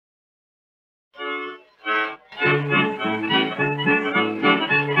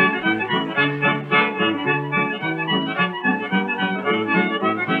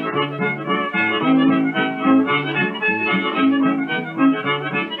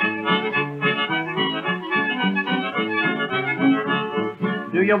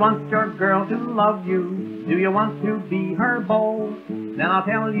Do you want your girl to love you? Do you want to be her beau? Then I'll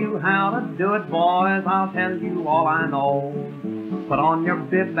tell you how to do it, boys. I'll tell you all I know. Put on your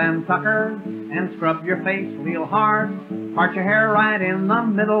bib and tucker and scrub your face real hard. Part your hair right in the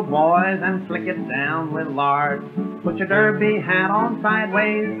middle, boys, and slick it down with lard. Put your derby hat on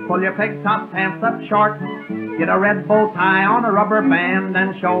sideways, pull your peg top pants up short. Get a red bow tie on a rubber band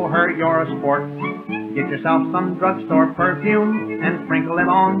and show her you're a sport. Get yourself some drugstore perfume and sprinkle it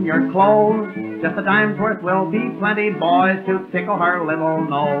on your clothes. Just a dime's worth will be plenty, boys, to tickle her little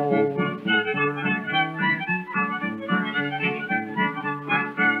nose.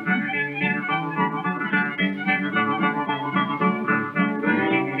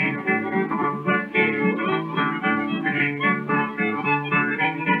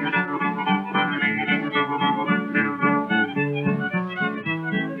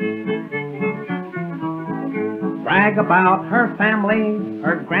 Brag about her family,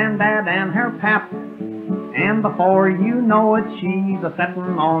 her granddad and her pap, and before you know it, she's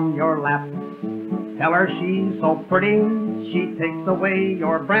a-settin' on your lap. Tell her she's so pretty, she takes away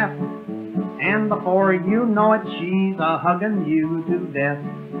your breath, and before you know it, she's a-hugging you to death.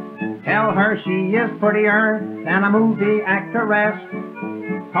 Tell her she is prettier than a movie actress.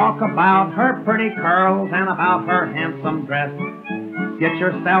 Talk about her pretty curls and about her handsome dress. Get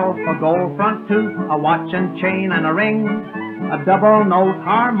yourself a gold front tooth, a watch and chain and a ring, a double note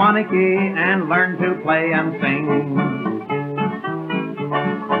harmonica, and learn to play and sing.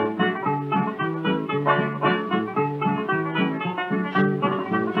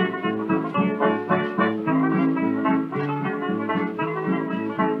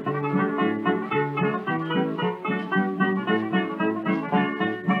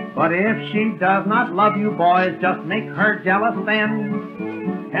 But if she does not love you, boys, just make her jealous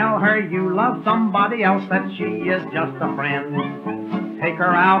then. Tell her you love somebody else, that she is just a friend. Take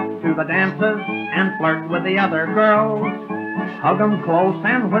her out to the dances and flirt with the other girls. Hug 'em close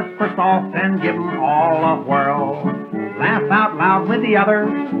and whisper soft and give 'em all a whirl. Laugh out loud with the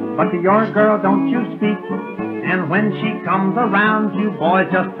others, but to your girl don't you speak. And when she comes around, you boys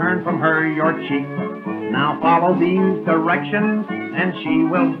just turn from her your cheek. Now follow these directions and she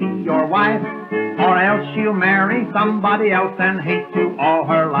will be your wife, or else she'll marry somebody else and hate to all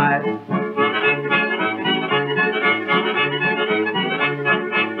her